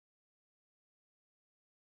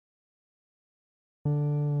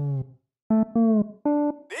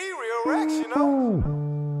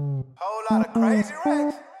Crazy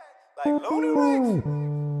Racks, like Looney Racxs,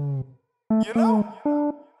 you know?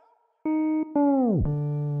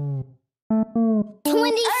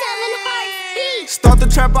 27 heartbeats. Start the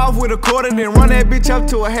trap off with a quarter, then run that bitch up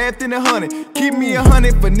to a half, then 100. Keep me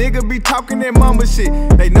 100 for nigga be talking that mama shit.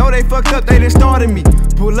 They know they fucked up, they done started me.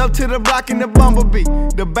 Pull up to the block in the bumblebee.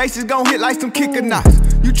 The bass is gon' hit like some kicker knots.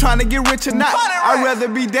 You tryna get rich or not? I'd rather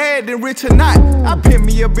be dead than rich or not. I pimp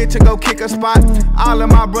me a bitch and go kick a spot. All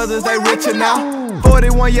of my brothers, they richer now.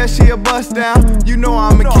 41, yeah, she a bust down. You know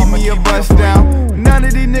I'ma keep me a bust down. None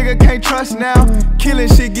of these niggas can't trust now. Killing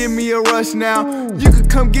shit give me a rush now. You could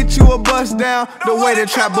come get you a bust down. The way the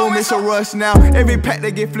trap boom, it's a rush now. Every pack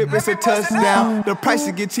they get flipped, it's a touchdown. The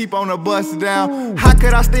prices get cheap on a bust down. How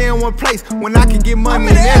could I stay in one place when I can get money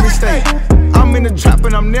in every state? I'm in the trap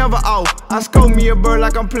and I'm never off. I scope me a bird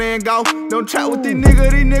like I'm playing golf. Don't trap with these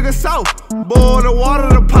niggas soft. Boil the water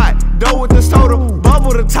the pot, dough with the soda,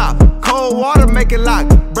 bubble the top. Cold water make it lock.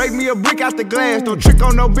 Break me a brick out the glass. Don't trick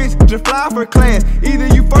on no bitch, just fly for class. Either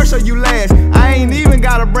you first or you last. I ain't even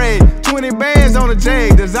got a brag. 20 bands on the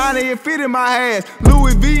jag. Designer it fit in my ass.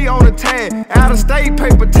 Louis V on the tag. Out of state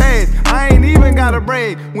paper tags. I ain't even got a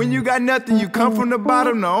brag. When you got nothing, you come from the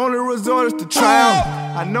bottom. The only resort is to try.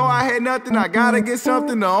 I know I had nothing, I gotta get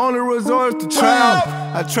something. The only resort is to try.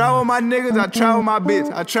 I travel with my niggas, I travel with my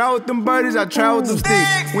bitch. I travel with them birdies, I travel with them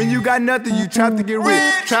sticks. When you got nothing, you trap to get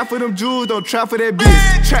rich. Trap for them jewels, don't trap for that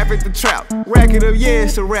bitch. Traffic the trap, rack it up, yeah,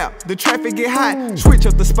 it's a rap. The traffic get hot, switch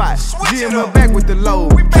up the spot. GM up back with the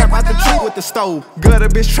load. Trap out the trunk with the stove. Gutter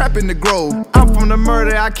bitch trapping the grove. I'm from the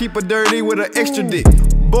murder, I keep her dirty with an extra dick.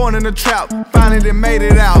 Born in the trap, finally made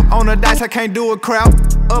it out. On the dice, I can't do a crap.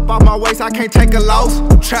 Up off my waist, I can't take a loss.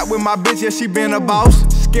 Trap with my bitch, yeah, she been a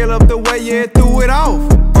boss. Scale up the way, yeah, threw it off.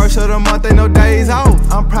 First of the month, ain't no days off.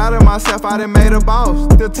 I'm proud of myself, I done made a boss.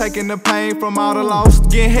 Still taking the pain from all the loss.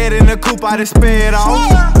 Getting head in the coupe, I done sped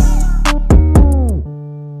off.